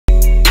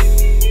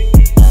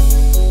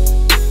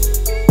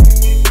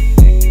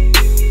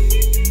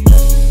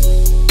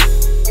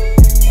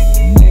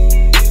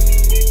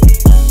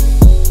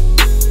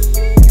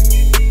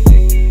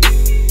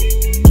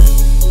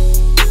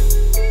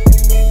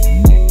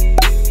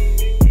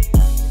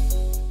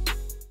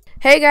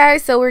Hey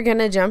guys, so we're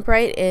gonna jump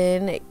right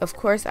in. Of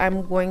course,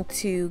 I'm going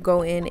to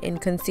go in and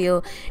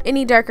conceal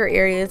any darker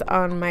areas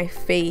on my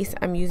face.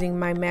 I'm using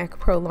my MAC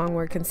Pro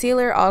Longwear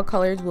Concealer. All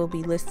colors will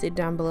be listed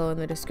down below in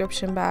the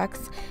description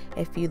box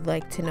if you'd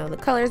like to know the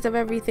colors of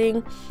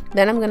everything.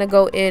 Then I'm gonna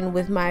go in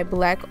with my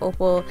Black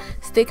Opal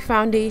Stick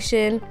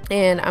Foundation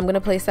and I'm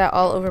gonna place that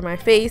all over my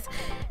face.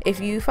 If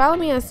you follow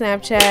me on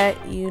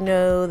Snapchat, you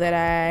know that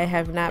I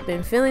have not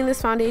been feeling this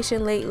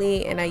foundation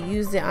lately, and I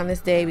used it on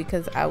this day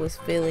because I was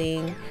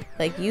feeling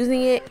like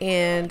using it,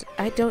 and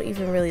I don't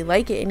even really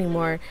like it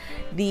anymore.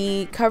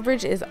 The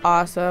coverage is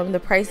awesome, the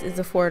price is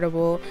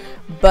affordable,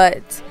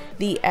 but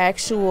the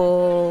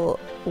actual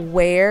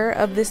wear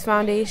of this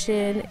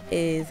foundation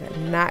is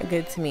not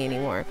good to me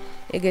anymore.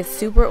 It gets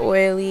super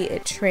oily,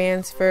 it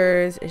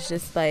transfers, it's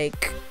just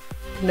like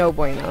no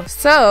bueno.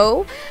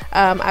 So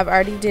I've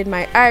already did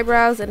my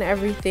eyebrows and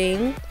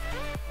everything.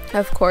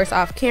 Of course,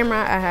 off camera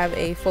I have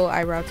a full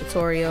eyebrow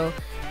tutorial.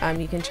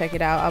 You can check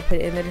it out. I'll put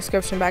it in the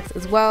description box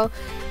as well.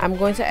 I'm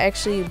going to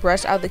actually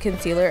brush out the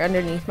concealer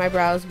underneath my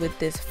brows with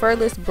this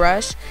Furless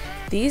brush.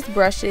 These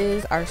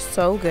brushes are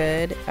so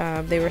good.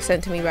 They were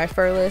sent to me by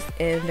Furless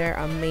and they're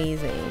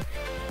amazing.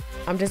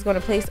 I'm just going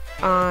to place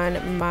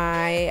on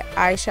my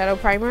eyeshadow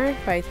primer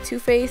by Too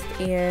Faced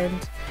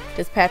and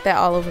just pat that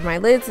all over my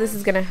lids. This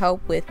is going to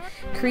help with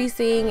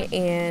creasing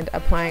and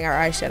applying our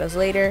eyeshadows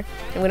later.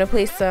 I'm going to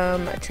place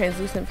some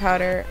translucent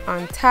powder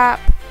on top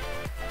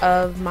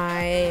of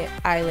my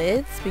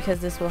eyelids because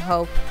this will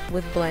help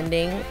with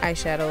blending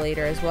eyeshadow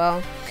later as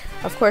well.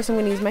 Of course, I'm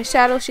going to use my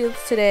shadow shields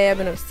today. I've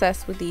been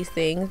obsessed with these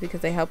things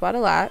because they help out a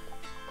lot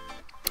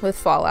with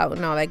fallout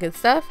and all that good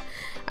stuff.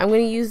 I'm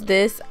going to use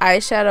this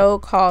eyeshadow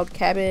called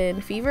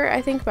Cabin Fever,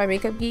 I think, by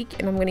Makeup Geek,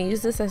 and I'm going to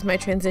use this as my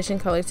transition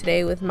color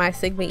today with my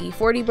Sigma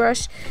E40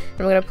 brush.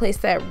 I'm going to place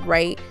that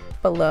right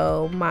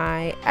below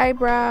my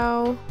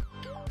eyebrow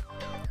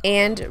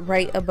and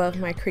right above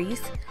my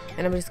crease,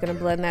 and I'm just going to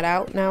blend that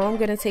out. Now I'm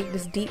going to take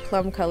this deep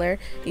plum color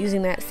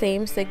using that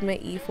same Sigma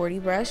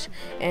E40 brush,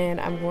 and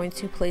I'm going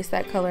to place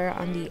that color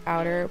on the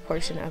outer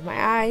portion of my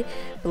eye,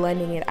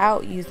 blending it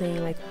out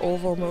using like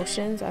oval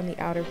motions on the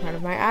outer part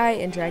of my eye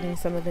and dragging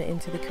some of it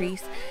into the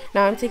crease.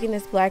 Now I'm taking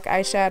this black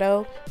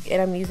eyeshadow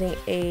and I'm using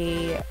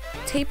a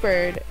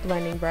tapered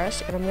blending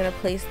brush, and I'm going to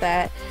place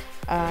that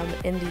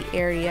in the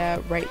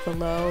area right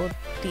below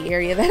the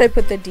area that I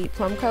put the deep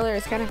plum color.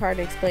 It's kind of hard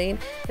to explain,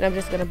 and I'm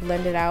just going to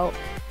blend it out,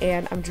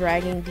 and I'm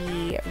dragging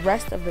the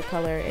rest of the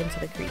color into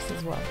the crease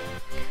as well.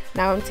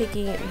 Now I'm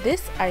taking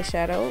this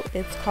eyeshadow,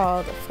 it's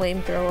called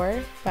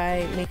Flamethrower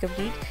by Makeup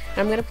Geek, and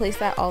I'm going to place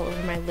that all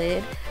over my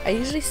lid. I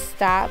usually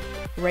stop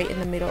right in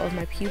the middle of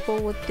my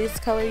pupil with this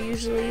color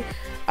usually,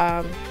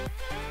 but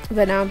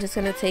now I'm just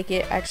going to take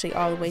it actually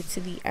all the way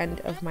to the end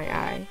of my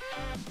eye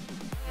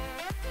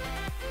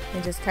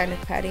and just kind of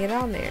patting it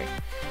on there.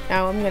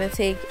 Now I'm going to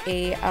take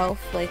a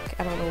e.l.f., like,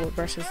 I don't know what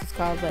brush this is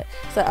called, but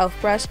it's an e.l.f.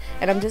 brush,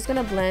 and I'm just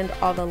going to blend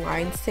all the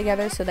lines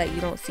together so that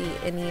you don't see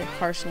any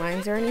harsh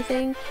lines or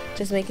anything,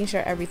 just making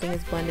sure everything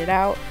is blended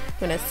out.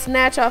 I'm going to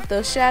snatch off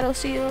those shadow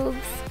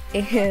shields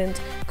and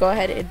go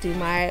ahead and do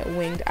my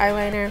winged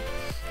eyeliner.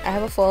 I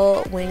have a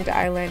full winged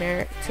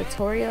eyeliner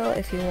tutorial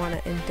if you want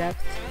an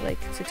in-depth like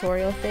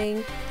tutorial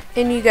thing,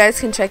 and you guys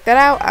can check that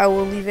out. I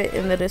will leave it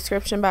in the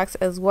description box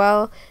as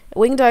well.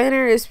 Winged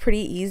eyeliner is pretty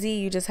easy,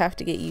 you just have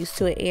to get used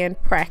to it and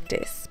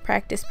practice.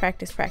 But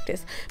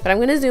I'm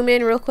going to zoom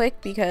in real quick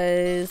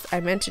because I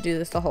meant to do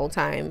this the whole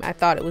time. I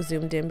thought it was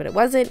zoomed in, but it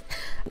wasn't.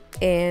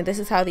 And this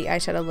is how the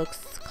eyeshadow looks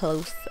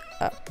close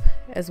up,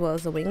 as well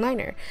as the wing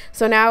liner.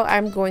 So now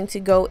I'm going to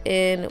go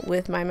in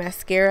with my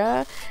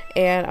mascara,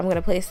 and I'm going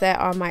to place that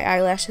on my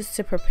eyelashes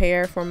to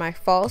prepare for my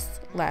false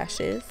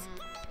lashes.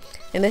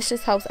 And this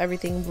just helps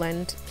everything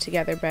blend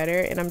together better.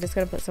 And I'm just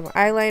going to put some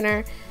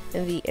eyeliner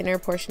in the inner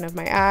portion of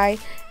my eye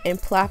and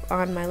plop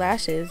on my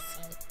lashes.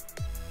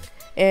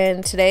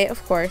 And today,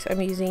 of course,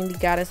 I'm using the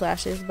Goddess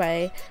Lashes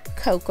by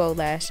xoxo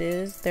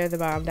lashes. They're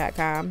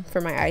thebomb.com for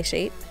my eye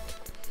shape.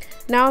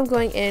 Now I'm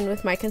going in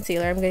with my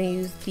concealer. I'm going to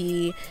use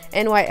the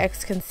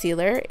NYX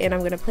concealer, and I'm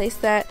going to place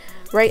that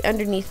right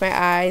underneath my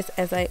eyes,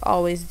 as I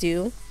always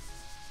do,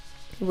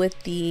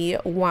 with the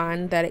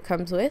wand that it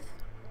comes with.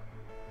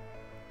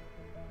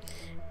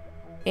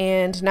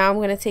 And now I'm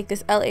going to take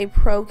this LA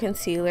Pro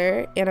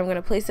concealer, and I'm going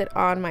to place it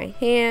on my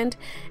hand,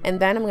 and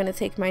then I'm going to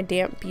take my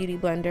damp beauty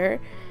blender,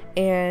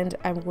 and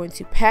I'm going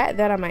to pat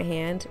that on my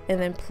hand and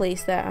then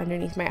place that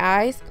underneath my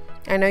eyes.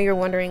 I know you're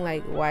wondering,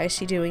 like, why is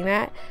she doing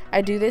that?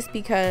 I do this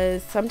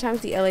because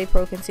sometimes the LA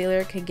Pro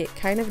concealer can get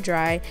kind of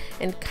dry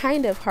and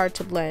kind of hard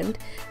to blend,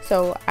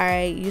 so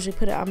I usually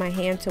put it on my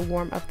hand to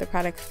warm up the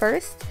product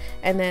first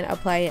and then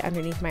apply it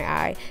underneath my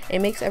eye. It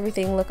makes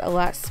everything look a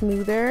lot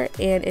smoother,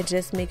 and it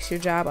just makes your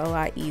job a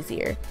lot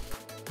easier.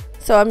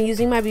 So I'm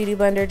using my beauty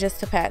blender just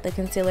to pat the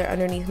concealer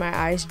underneath my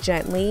eyes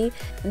gently.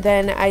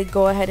 Then I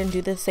go ahead and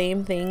do the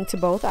same thing to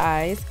both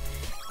eyes.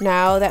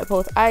 Now that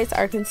both eyes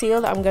are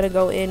concealed, I'm going to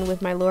go in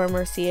with my Laura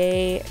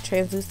Mercier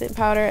translucent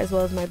powder as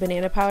well as my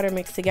banana powder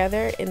mixed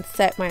together and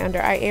set my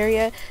under eye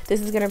area.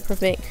 This is going to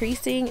prevent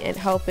creasing and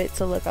help it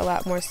to look a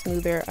lot more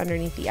smoother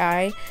underneath the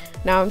eye.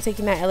 Now I'm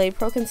taking that LA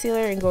Pro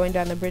concealer and going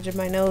down the bridge of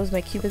my nose,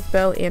 my cupid's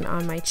bow, and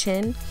on my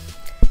chin.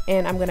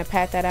 And I'm going to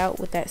pat that out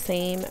with that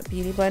same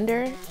beauty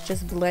blender,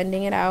 just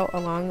blending it out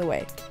along the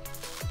way.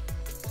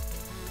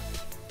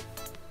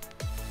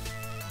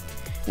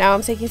 Now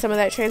I'm taking some of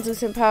that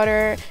translucent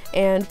powder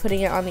and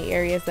putting it on the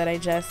areas that I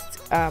just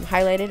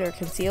highlighted or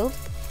concealed.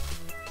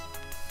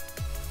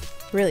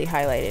 Really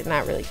highlighted,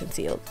 not really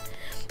concealed.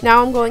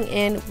 Now I'm going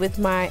in with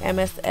my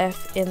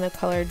MSF in the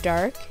color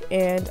dark,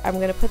 and I'm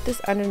going to put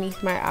this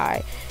underneath my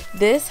eye.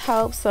 This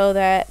helps so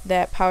that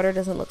that powder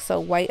doesn't look so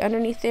white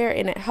underneath there,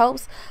 and it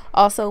helps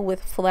also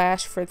with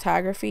flash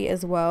photography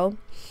as well,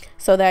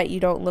 so that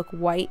you don't look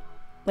white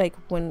like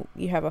when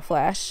you have a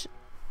flash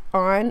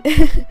on.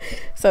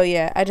 So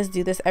yeah, I just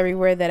do this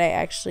everywhere that I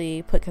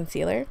actually put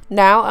concealer.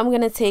 Now I'm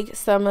gonna take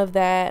some of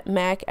that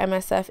MAC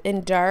MSF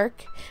in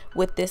dark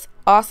with this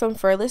awesome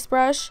furless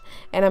brush,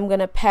 and I'm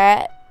gonna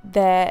pat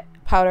that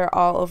powder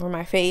all over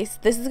my face.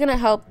 This is gonna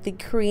help the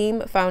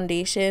cream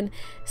foundation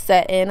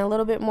set in a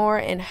little bit more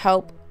and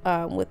help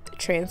with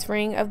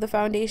transferring of the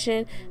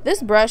foundation.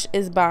 This brush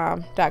is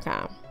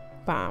bomb.com.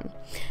 Bomb.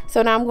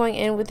 So now I'm going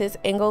in with this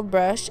angled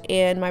brush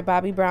and my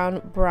Bobbi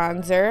Brown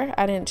bronzer.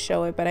 I didn't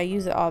show it, but I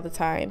use it all the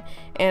time,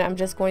 and I'm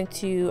just going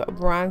to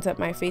bronze up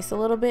my face a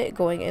little bit,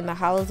 going in the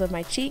hollows of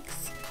my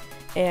cheeks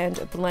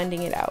and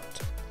blending it out.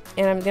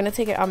 And I'm going to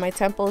take it on my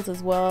temples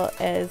as well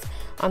as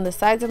on the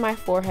sides of my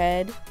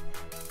forehead,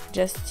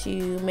 just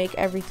to make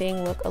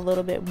everything look a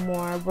little bit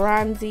more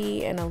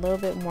bronzy and a little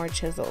bit more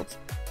chiseled.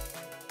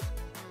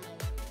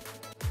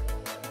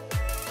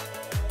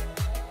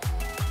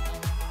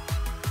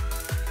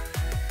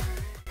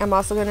 I'm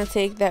also going to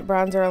take that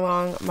bronzer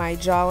along my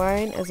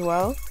jawline as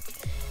well,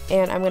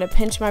 and I'm going to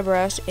pinch my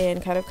brush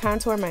and kind of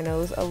contour my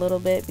nose a little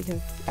bit because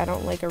I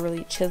don't like a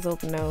really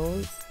chiseled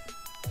nose.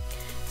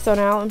 So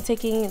now I'm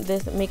taking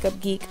this Makeup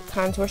Geek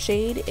contour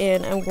shade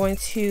and I'm going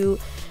to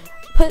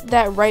put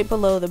that right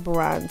below the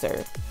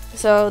bronzer.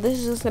 So this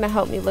is just going to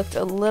help me look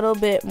a little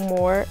bit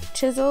more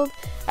chiseled.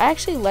 I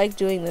actually like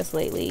doing this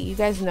lately. You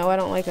guys know I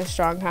don't like a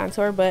strong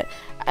contour, but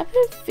I've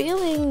been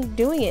feeling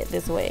doing it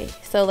this way.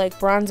 So like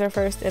bronzer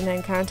first and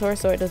then contour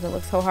so it doesn't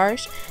look so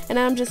harsh. And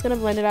I'm just going to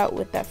blend it out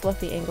with that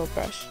fluffy angled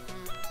brush.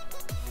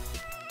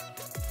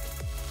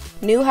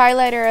 New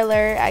highlighter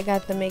alert. I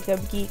got the Makeup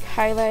Geek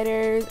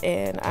highlighters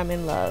and I'm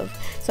in love.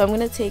 So I'm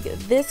going to take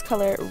this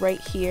color right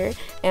here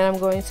and I'm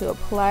going to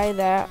apply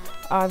that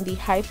on the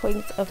high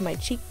points of my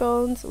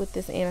cheekbones with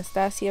this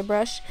Anastasia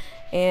brush,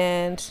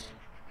 and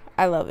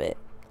I love it.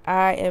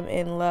 I am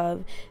in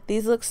love.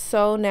 These look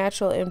so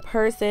natural in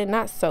person.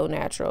 Not so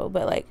natural,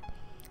 but like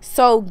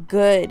so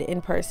good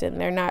in person.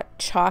 They're not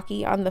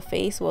chalky on the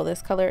face. Well,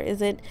 this color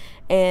isn't,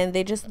 and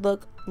they just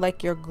look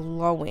like you're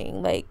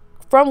glowing, like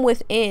from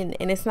within,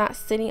 and it's not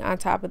sitting on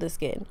top of the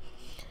skin.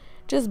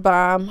 Just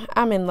bomb.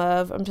 I'm in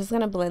love. I'm just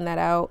gonna blend that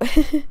out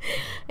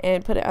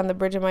and put it on the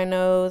bridge of my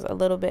nose, a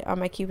little bit on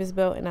my cupid's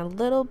bow, and a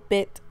little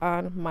bit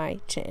on my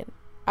chin.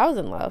 I was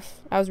in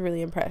love. I was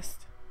really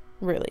impressed,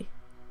 really.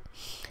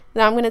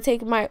 Now I'm gonna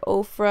take my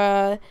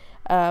Ofra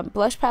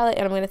blush palette,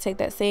 and I'm gonna take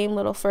that same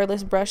little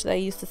furless brush that I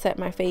used to set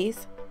my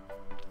face,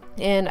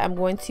 and I'm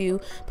going to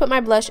put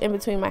my blush in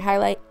between my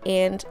highlight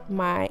and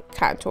my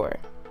contour.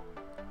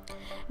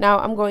 Now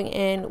I'm going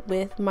in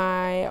with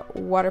my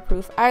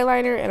waterproof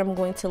eyeliner, and I'm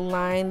going to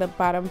line the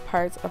bottom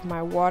parts of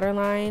my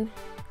waterline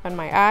on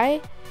my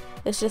eye.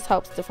 This just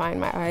helps define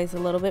my eyes a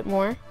little bit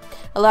more.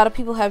 A lot of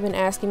people have been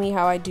asking me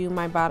how I do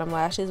my bottom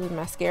lashes with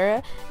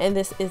mascara, and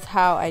this is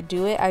how I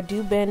do it. I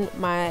do bend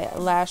my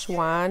lash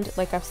wand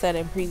like I've said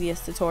in previous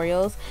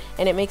tutorials,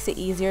 and it makes it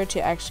easier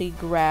to actually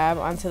grab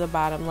onto the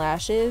bottom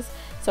lashes.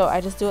 So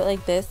I just do it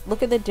like this.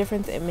 Look at the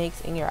difference it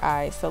makes in your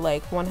eyes. So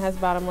like one has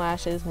bottom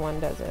lashes, one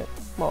doesn't.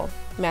 Well,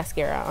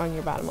 mascara on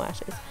your bottom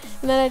lashes.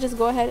 And then I just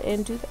go ahead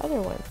and do the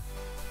other one.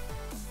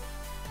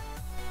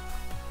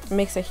 It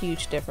makes a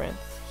huge difference.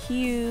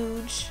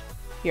 Huge.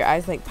 Your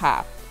eyes like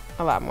pop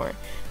a lot more.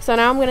 So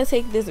now I'm going to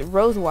take this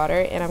rose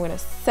water and I'm going to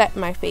set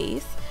my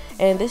face.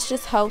 And this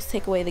just helps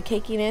take away the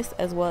cakiness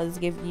as well as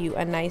give you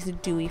a nice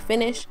dewy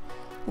finish.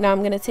 Now I'm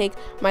going to take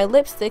my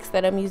lipsticks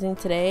that I'm using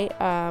today,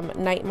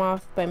 Night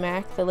Moth by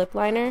MAC, the lip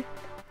liner.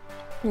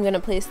 I'm going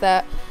to place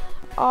that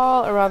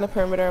all around the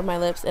perimeter of my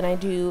lips, and I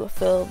do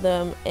fill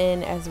them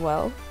in as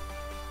well.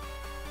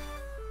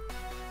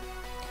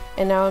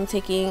 And now I'm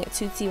taking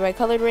Tootsie by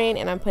Colored Rain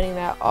and I'm putting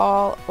that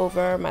all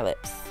over my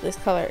lips. This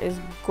color is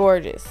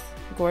gorgeous.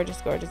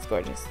 Gorgeous, gorgeous,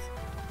 gorgeous.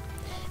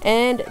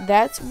 And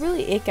that's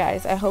really it,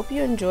 guys. I hope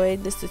you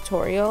enjoyed this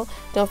tutorial.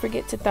 Don't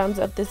forget to thumbs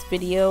up this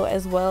video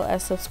as well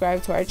as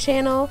subscribe to our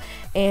channel.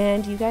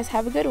 And you guys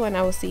have a good one.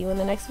 I will see you in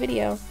the next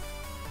video.